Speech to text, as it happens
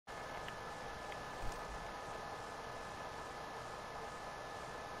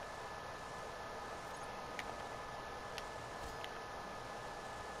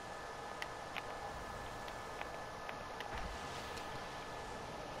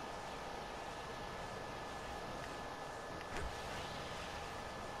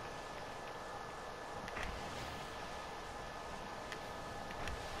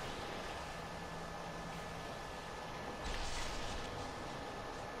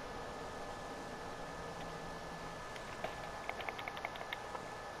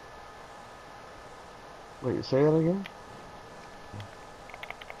Wait, say that again?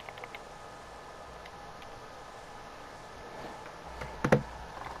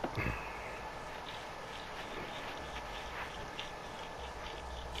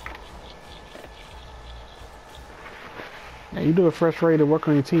 Yeah, you do a fresh rate to work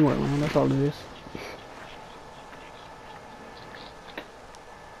on your teamwork, man. That's all it is.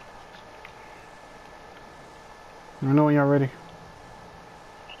 I know when y'all ready.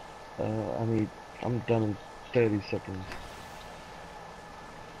 I need, I'm done in 30 seconds.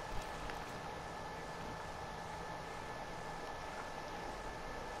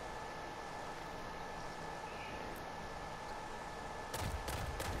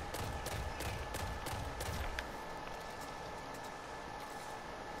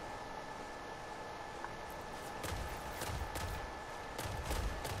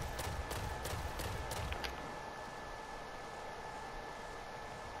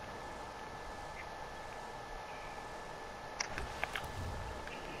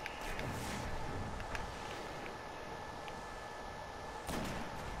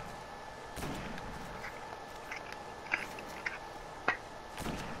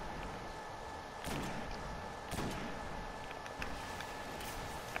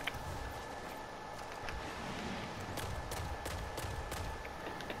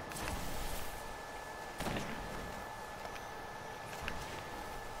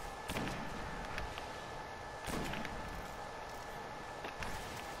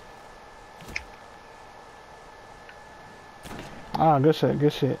 Ah, good shit,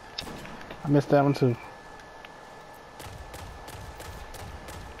 good shit. I missed that one too.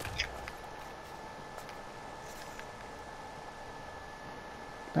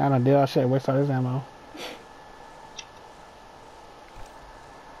 Damn, I did all shit. Waste all this ammo.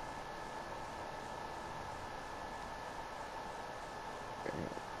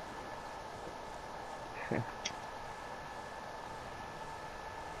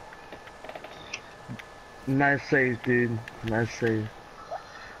 Nice save, dude. Nice save.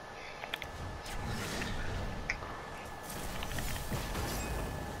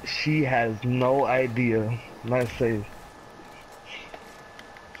 She has no idea. Nice save.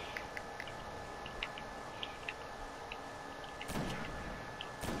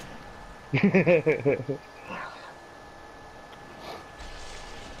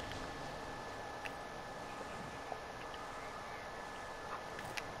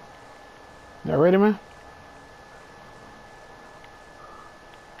 Y'all ready, man?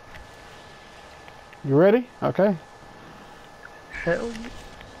 You ready? Okay. Hell yeah.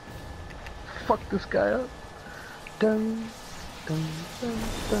 Fuck this guy up. Dun, dun, dun,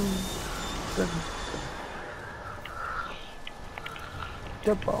 dun, dun.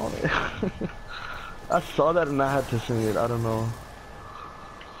 Step on it. I saw that and I had to sing it. I don't know.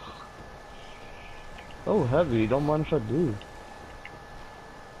 Oh, heavy. Don't mind if I do.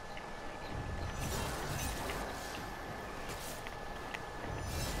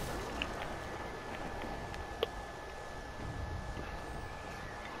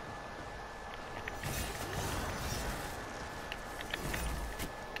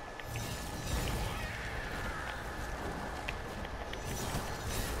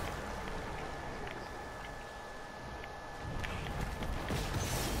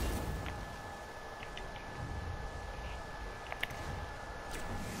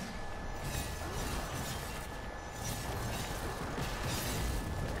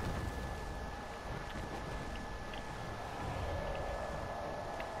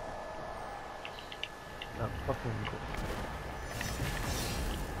 That fucking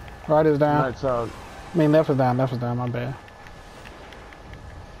Right is down. nights out. I mean, left is down. Left is down. My bad.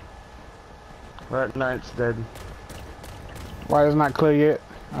 Right night's dead. Right is not clear yet.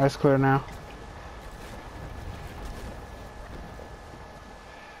 Oh, it's clear now.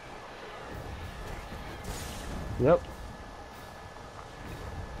 Yep.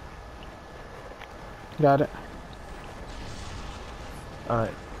 Got it.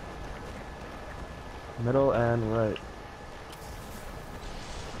 Alright. Middle and right.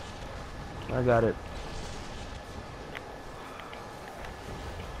 I got it.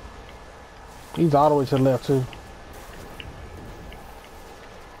 He's all the way to the left too.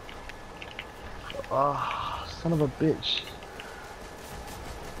 Ah, son of a bitch.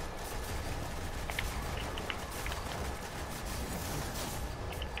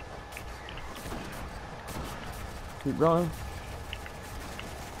 Keep going.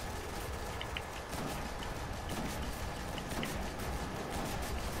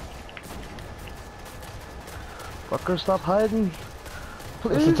 Fucker, stop hiding.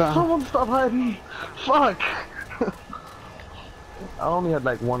 Please, someone stop hiding. Fuck. I only had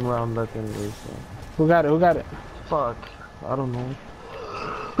like one round left anyway, so. Who got it? Who got it? Fuck. I don't know.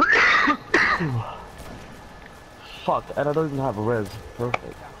 Fuck, and I don't even have a res.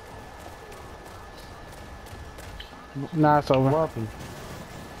 Perfect. Nah, it's over. What happened?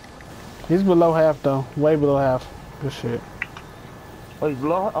 He's below half though. Way below half. Good shit. Oh, he's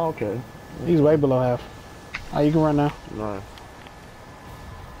low? Oh, okay. He's way below half. Oh, you can run now. No.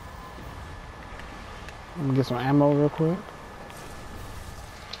 Let me get some ammo real quick.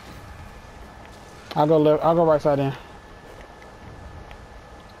 I'll go left. I'll go right side in.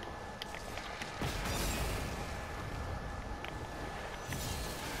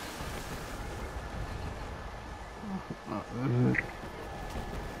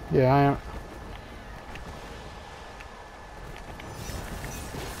 Yeah, I am.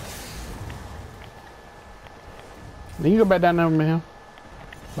 Then you go back down there with him.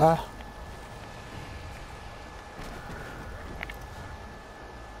 Bye.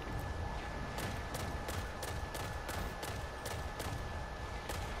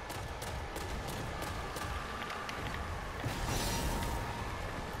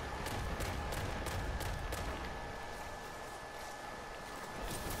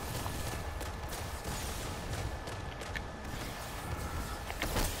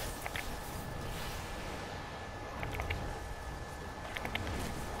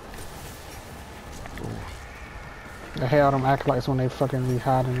 The hell them act like when they fucking be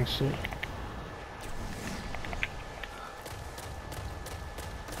hiding and shit.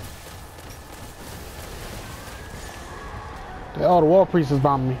 Oh, the wall priest is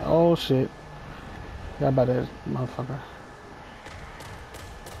bombing me. Oh shit. Yeah, about that motherfucker.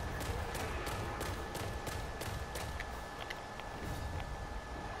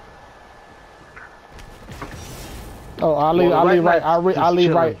 Oh, I'll leave right. I'll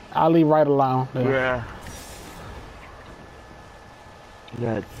leave right. I'll leave right alone. Yeah.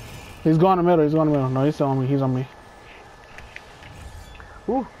 Yeah. He's going in the middle. He's going in the middle. No, he's still on me. He's on me.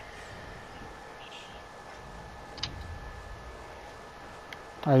 Ooh.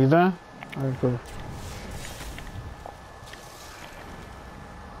 Are you done? Alright, cool.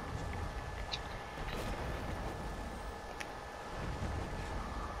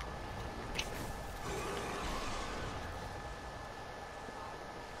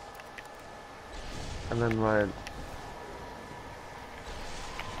 And then right.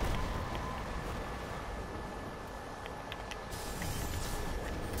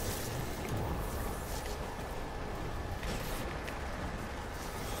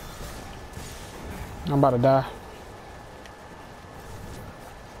 I'm about to die.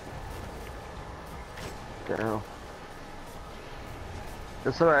 Damn.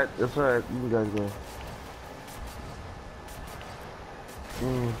 It's alright. It's alright. You guys go.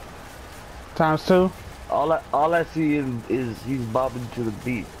 ×2. All I see is he's bobbing to the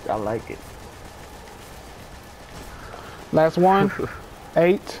beat. I like it. Last one.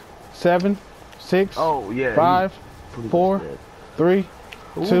 8, 7, 6, Oh yeah. 5, 4, 3,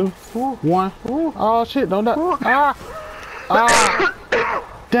 2, 1. Oh shit! Don't die. Ah! Ah!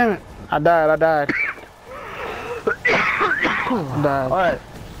 Damn it! I died. I died. I died. All right.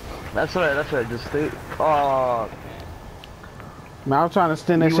 That's alright. That's alright. Just stay. Man, I was trying to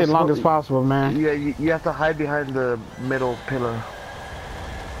extend that shit long as possible, man. Yeah, you have to hide behind the middle pillar.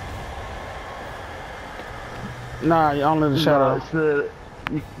 Nah, only the shadow. No,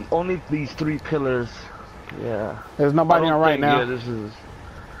 it's only these 3 pillars. Yeah. There's nobody on right now. Yeah,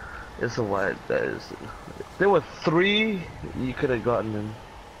 it's a white. There were 3. You could have gotten them.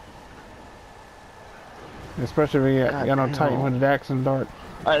 Especially if you got no Titan with the axe and dart.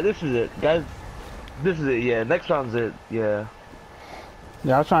 All right, this is it, guys. This is it. Yeah, next round's it. Yeah.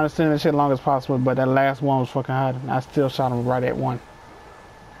 Yeah, I was trying to extend that shit long as possible, but that last one was fucking hiding. I still shot him right at 1.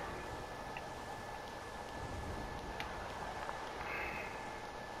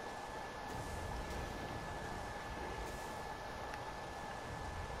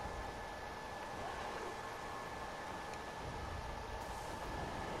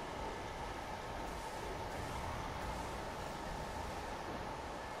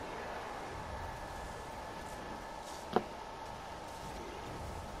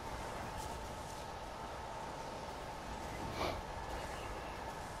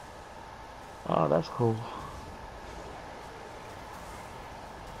 Oh, that's cool.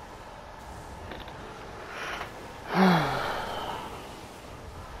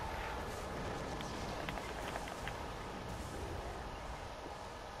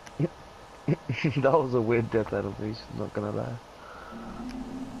 That was a weird death animation, not gonna lie.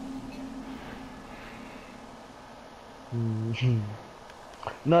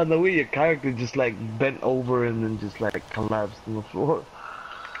 No, the way your character just like bent over and then just like collapsed on the floor.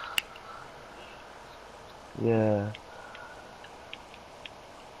 Yeah.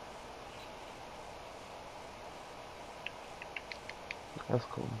 That's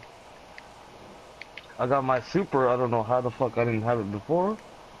cool. I got my super. I don't know how the fuck I didn't have it before.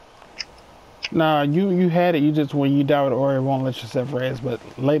 Nah, you had it. You just when you die with Ori, it won't let you self-res. But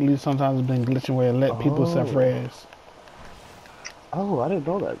lately, sometimes it's been glitching where it let people Oh. self-res. Oh, I didn't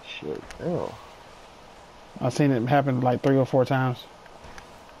know that shit. Ew. I've seen it happen like 3 or 4 times.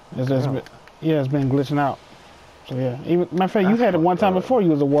 It's just been, Damn. yeah, it's been glitching out. So yeah, even matter of fact, you That's had it one fucked time up. before. You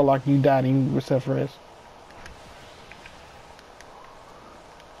was a warlock. You died and you were self-res.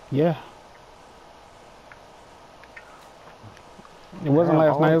 Yeah, it wasn't Damn.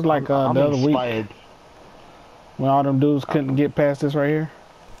 last night. It was like I'm the other week inspired. when all them dudes Uh, couldn't get past this right here.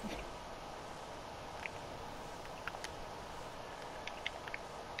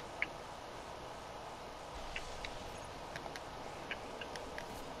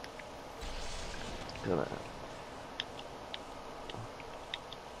 Gonna